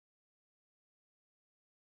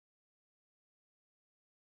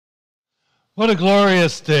What a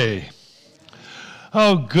glorious day.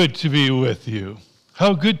 How good to be with you.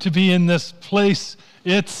 How good to be in this place.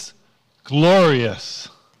 It's glorious.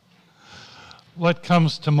 What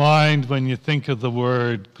comes to mind when you think of the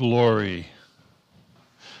word glory?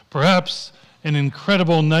 Perhaps an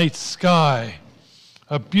incredible night sky,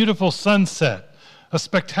 a beautiful sunset, a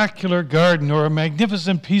spectacular garden, or a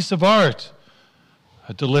magnificent piece of art,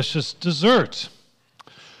 a delicious dessert.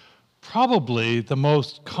 Probably the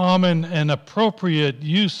most common and appropriate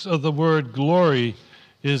use of the word glory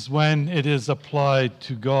is when it is applied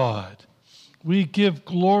to God. We give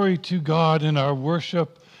glory to God in our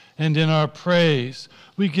worship and in our praise.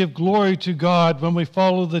 We give glory to God when we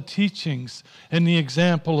follow the teachings and the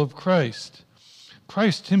example of Christ.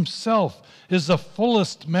 Christ himself is the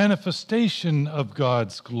fullest manifestation of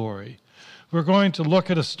God's glory. We're going to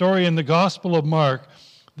look at a story in the Gospel of Mark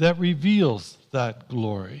that reveals that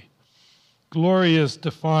glory. Glory is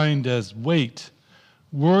defined as weight,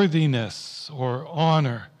 worthiness, or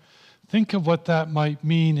honor. Think of what that might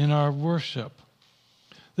mean in our worship.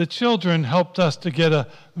 The children helped us to get a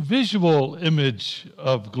visual image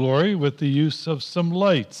of glory with the use of some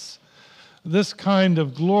lights. This kind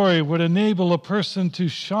of glory would enable a person to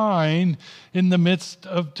shine in the midst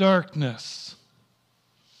of darkness.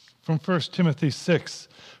 From 1 Timothy 6,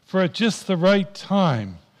 "For at just the right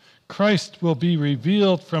time, Christ will be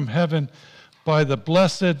revealed from heaven by the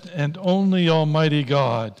blessed and only Almighty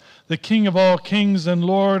God, the King of all kings and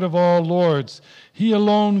Lord of all lords. He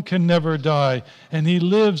alone can never die, and he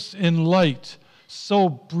lives in light so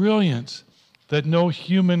brilliant that no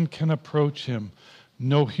human can approach him.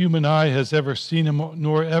 No human eye has ever seen him,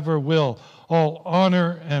 nor ever will. All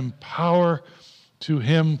honor and power to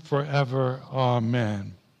him forever.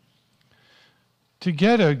 Amen." To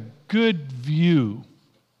get a good view,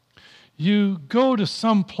 you go to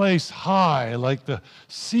some place high, like the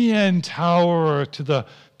CN Tower, or to the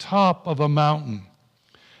top of a mountain.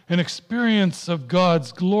 An experience of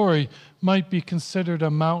God's glory might be considered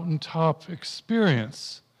a mountaintop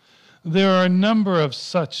experience. There are a number of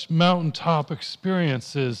such mountaintop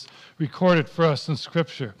experiences recorded for us in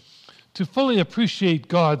Scripture. To fully appreciate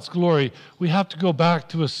God's glory, we have to go back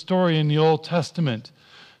to a story in the Old Testament,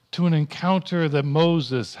 to an encounter that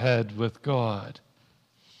Moses had with God.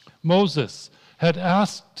 Moses had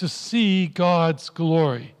asked to see God's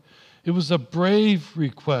glory. It was a brave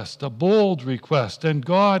request, a bold request, and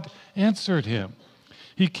God answered him.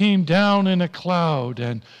 He came down in a cloud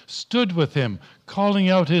and stood with him, calling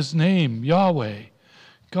out his name, Yahweh.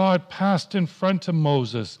 God passed in front of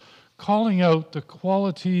Moses, calling out the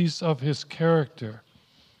qualities of his character: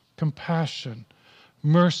 compassion,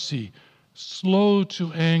 mercy, slow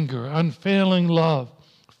to anger, unfailing love,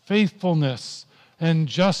 faithfulness, and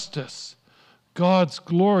justice. God's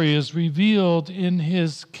glory is revealed in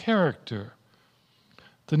his character.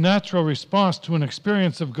 The natural response to an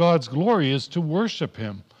experience of God's glory is to worship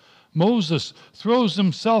him. Moses throws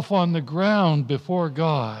himself on the ground before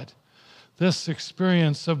God. This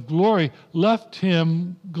experience of glory left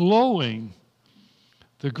him glowing.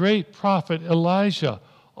 The great prophet Elijah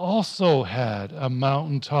also had a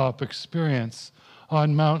mountaintop experience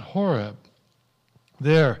on Mount Horeb.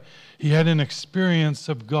 There, he had an experience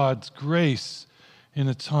of God's grace in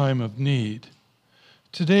a time of need.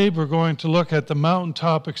 Today, we're going to look at the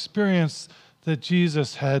mountaintop experience that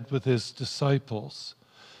Jesus had with his disciples.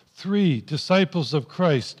 3 disciples of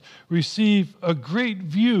Christ receive a great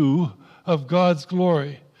view of God's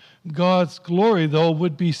glory. God's glory, though,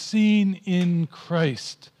 would be seen in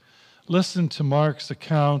Christ. Listen to Mark's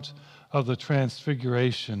account of the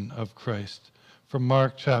transfiguration of Christ from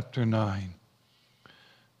Mark chapter 9.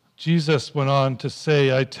 Jesus went on to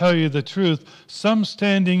say, "I tell you the truth, some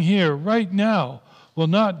standing here right now will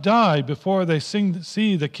not die before they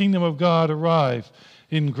see the kingdom of God arrive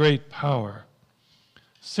in great power."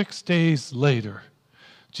 6 days later,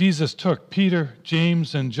 Jesus took Peter,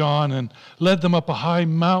 James, and John and led them up a high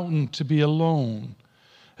mountain to be alone.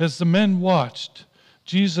 As the men watched,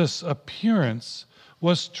 Jesus' appearance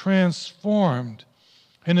was transformed,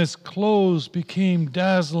 and his clothes became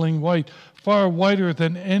dazzling white, far whiter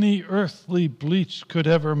than any earthly bleach could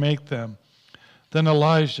ever make them. Then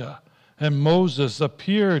Elijah and Moses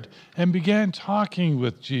appeared and began talking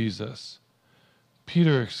with Jesus.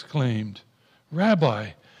 Peter exclaimed,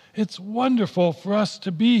 "Rabbi, it's wonderful for us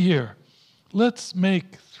to be here. Let's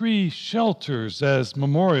make 3 shelters as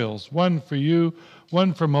memorials, one for you,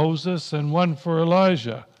 one for Moses, and one for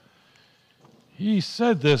Elijah." He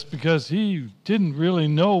said this because he didn't really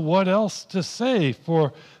know what else to say,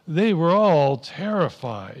 for they were all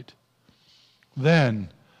terrified. Then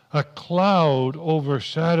a cloud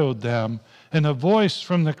overshadowed them, and a voice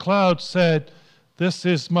from the cloud said, "This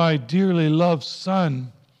is my dearly loved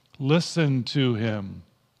Son. Listen to him."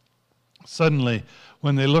 Suddenly,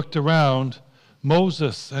 when they looked around,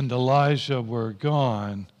 Moses and Elijah were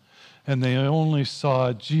gone, and they only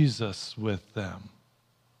saw Jesus with them.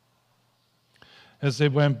 As they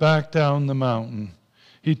went back down the mountain,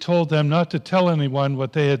 he told them not to tell anyone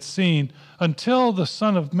what they had seen until the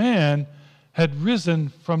Son of Man had risen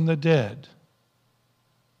from the dead.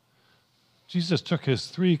 Jesus took his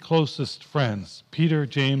 3 closest friends, Peter,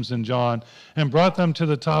 James, and John, and brought them to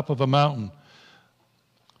the top of a mountain.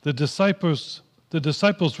 The disciples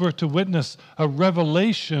were to witness a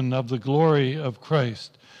revelation of the glory of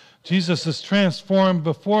Christ. Jesus is transformed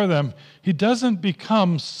before them. He doesn't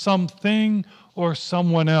become something or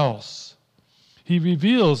someone else. He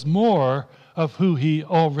reveals more of who he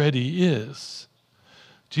already is.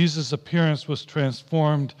 Jesus' appearance was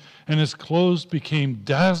transformed, and his clothes became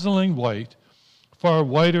dazzling white, far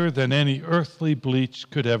whiter than any earthly bleach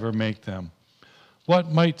could ever make them.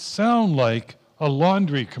 What might sound like a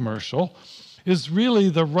laundry commercial is really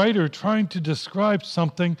the writer trying to describe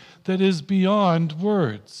something that is beyond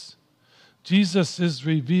words. Jesus is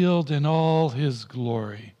revealed in all his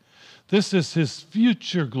glory. This is his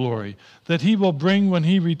future glory that he will bring when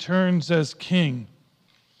he returns as king.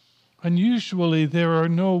 Unusually, there are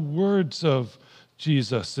no words of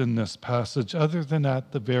Jesus in this passage other than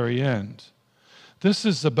at the very end. This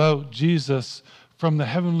is about Jesus from the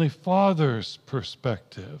Heavenly Father's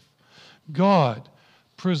perspective. God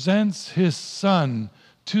presents his Son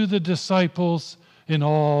to the disciples in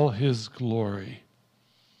all his glory.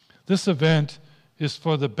 This event is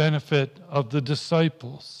for the benefit of the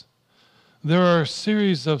disciples. There are a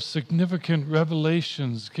series of significant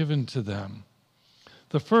revelations given to them.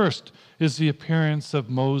 The first is the appearance of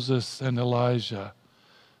Moses and Elijah.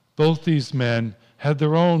 Both these men had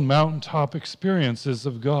their own mountaintop experiences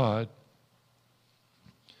of God.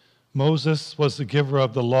 Moses was the giver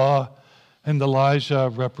of the law, and Elijah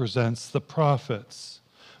represents the prophets.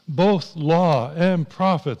 Both law and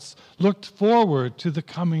prophets looked forward to the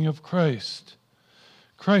coming of Christ.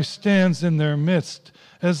 Christ stands in their midst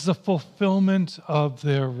as the fulfillment of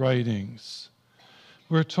their writings.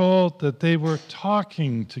 We're told that they were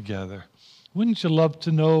talking together. Wouldn't you love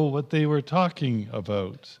to know what they were talking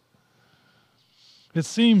about? It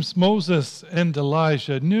seems Moses and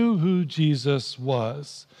Elijah knew who Jesus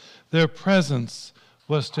was. Their presence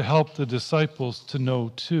was to help the disciples to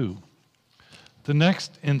know too. The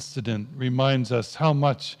next incident reminds us how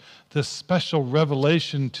much this special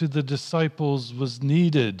revelation to the disciples was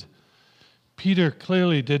needed. Peter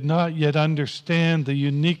clearly did not yet understand the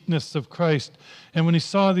uniqueness of Christ, and when he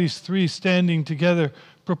saw these 3 standing together,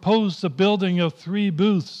 proposed the building of 3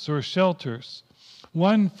 booths or shelters,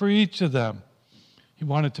 one for each of them. He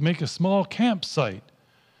wanted to make a small campsite.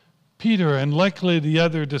 Peter and likely the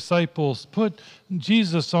other disciples put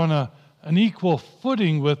Jesus on an equal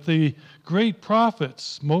footing with the great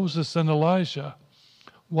prophets, Moses and Elijah.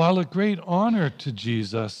 While a great honor to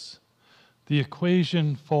Jesus, the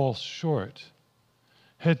equation falls short.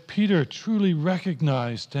 Had Peter truly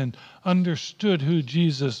recognized and understood who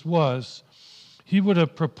Jesus was, he would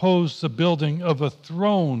have proposed the building of a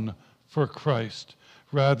throne for Christ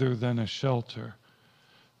rather than a shelter.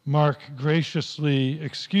 Mark graciously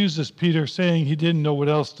excuses Peter, saying he didn't know what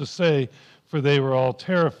else to say, for they were all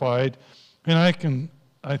terrified. And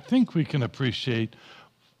I think we can appreciate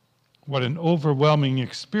what an overwhelming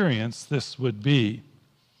experience this would be.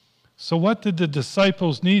 So what did the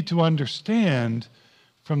disciples need to understand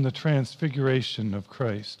from the transfiguration of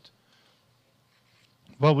Christ?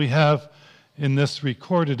 What we have in this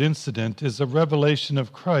recorded incident is a revelation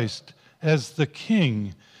of Christ as the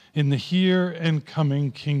King in the here and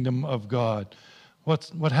coming kingdom of God.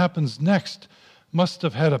 What happens next must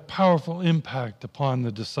have had a powerful impact upon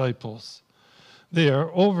the disciples. They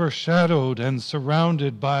are overshadowed and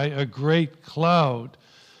surrounded by a great cloud.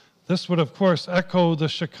 This would, of course, echo the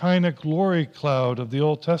Shekinah glory cloud of the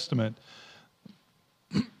Old Testament.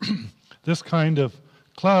 This kind of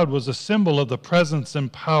cloud was a symbol of the presence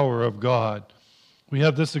and power of God. We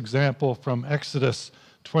have this example from Exodus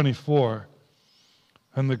 24.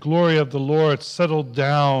 And the glory of the Lord settled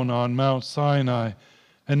down on Mount Sinai,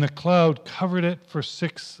 and the cloud covered it for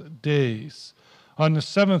 6 days. On the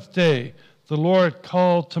 7th day, the Lord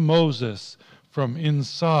called to Moses from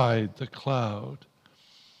inside the cloud.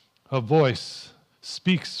 A voice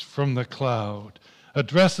speaks from the cloud,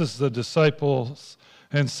 addresses the disciples,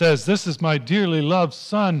 and says, "This is my dearly loved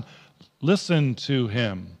Son, listen to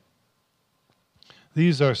him."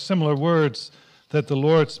 These are similar words that the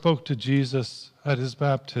Lord spoke to Jesus at his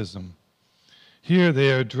baptism. Here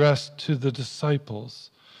they are addressed to the disciples.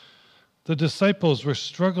 The disciples were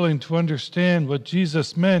struggling to understand what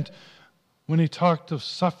Jesus meant when he talked of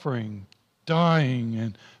suffering, dying,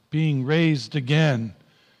 and being raised again.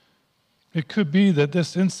 It could be that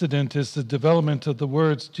this incident is the development of the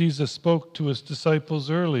words Jesus spoke to his disciples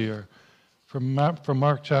earlier from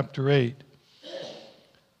Mark chapter 8.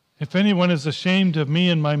 If anyone is ashamed of me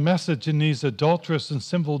and my message in these adulterous and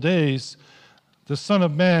sinful days, the Son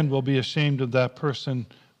of Man will be ashamed of that person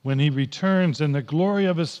when he returns in the glory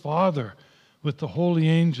of his Father with the holy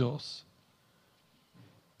angels.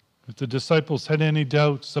 If the disciples had any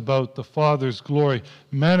doubts about the Father's glory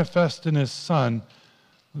manifest in his Son,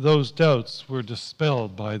 those doubts were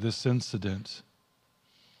dispelled by this incident.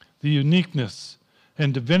 The uniqueness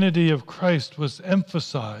and divinity of Christ was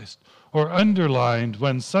emphasized or underlined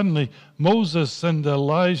when suddenly Moses and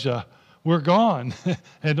Elijah were gone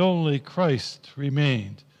and only Christ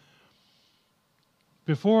remained.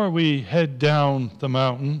 Before we head down the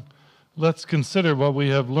mountain, let's consider what we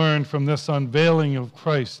have learned from this unveiling of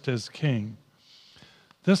Christ as King.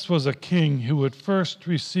 This was a king who would first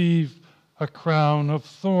receive a crown of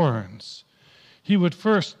thorns. He would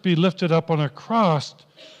first be lifted up on a cross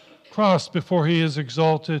before he is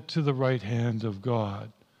exalted to the right hand of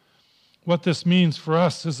God. What this means for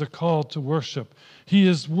us is a call to worship. He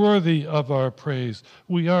is worthy of our praise.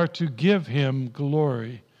 We are to give him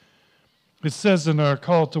glory. It says in our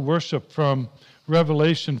call to worship from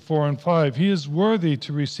Revelation 4 and 5, he is worthy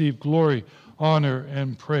to receive glory, honor,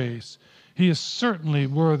 and praise. He is certainly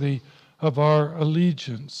worthy of our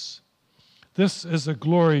allegiance. This is a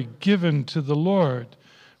glory given to the Lord.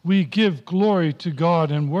 We give glory to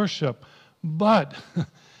God in worship, but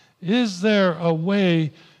is there a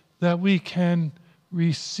way that we can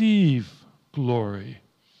receive glory?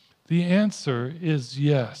 The answer is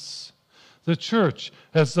yes. The church,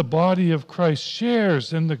 as the body of Christ,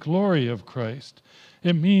 shares in the glory of Christ.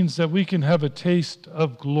 It means that we can have a taste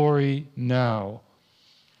of glory now.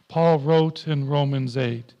 Paul wrote in Romans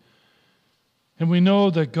 8, and we know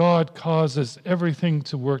that God causes everything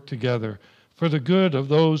to work together for the good of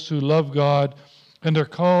those who love God and are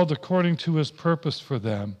called according to his purpose for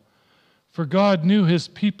them. For God knew his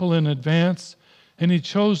people in advance, and he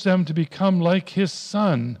chose them to become like his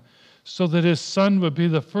Son, so that his Son would be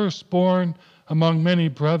the firstborn among many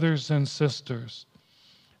brothers and sisters.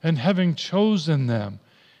 And having chosen them,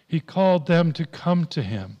 he called them to come to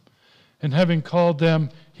him. And having called them,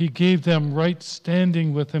 he gave them right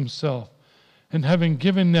standing with himself. And having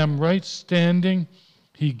given them right standing,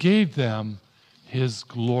 he gave them his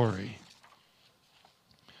glory.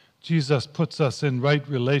 Jesus puts us in right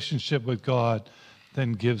relationship with God,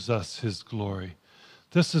 then gives us his glory.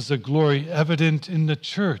 This is a glory evident in the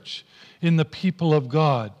church, in the people of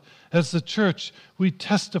God. As the church, we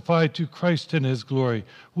testify to Christ in his glory.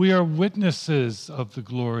 We are witnesses of the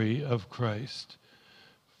glory of Christ.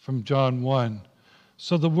 From John 1,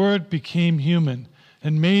 so the Word became human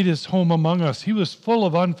and made his home among us. He was full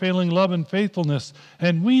of unfailing love and faithfulness,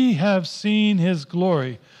 and we have seen his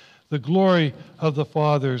glory, the glory of the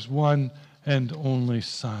Father's one and only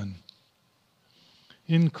Son.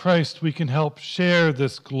 In Christ, we can help share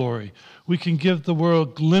this glory. We can give the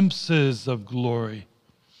world glimpses of glory.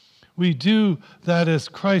 We do that as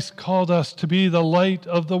Christ called us to be the light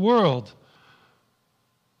of the world.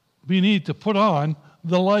 We need to put on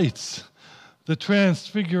the lights. The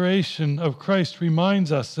transfiguration of Christ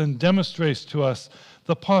reminds us and demonstrates to us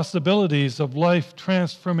the possibilities of life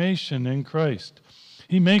transformation in Christ.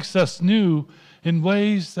 He makes us new in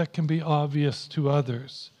ways that can be obvious to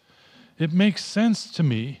others. It makes sense to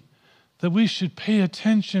me that we should pay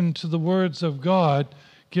attention to the words of God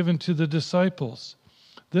given to the disciples.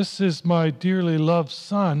 This is my dearly loved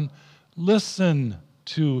Son. Listen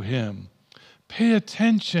to him. Pay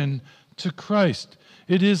attention to Christ.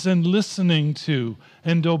 It is in listening to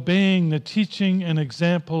and obeying the teaching and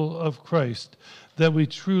example of Christ that we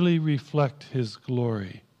truly reflect his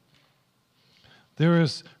glory. There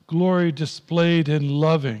is glory displayed in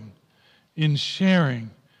loving, in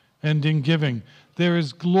sharing, and in giving. There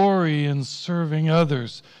is glory in serving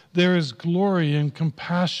others. There is glory in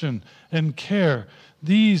compassion and care.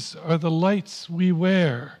 These are the lights we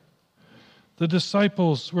wear. The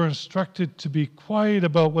disciples were instructed to be quiet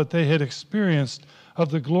about what they had experienced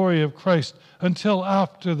of the glory of Christ until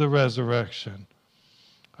after the resurrection.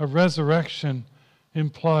 A resurrection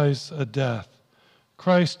implies a death.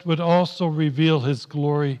 Christ would also reveal his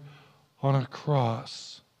glory on a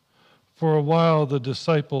cross. For a while, the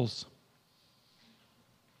disciples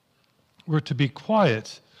were to be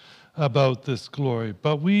quiet about this glory,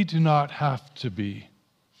 but we do not have to be.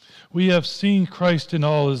 We have seen Christ in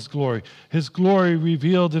all his glory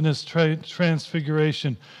revealed in his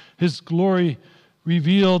transfiguration, his glory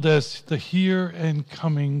revealed as the here and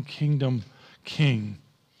coming kingdom king,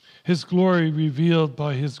 his glory revealed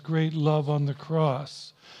by his great love on the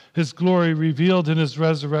cross, his glory revealed in his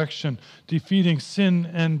resurrection, defeating sin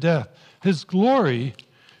and death, his glory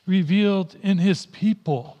revealed in his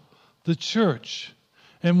people, the church.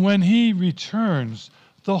 And when he returns,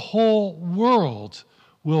 the whole world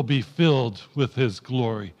will be filled with his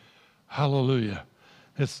glory. Hallelujah.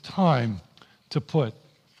 It's time to put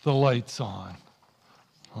the lights on.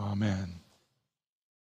 Amen.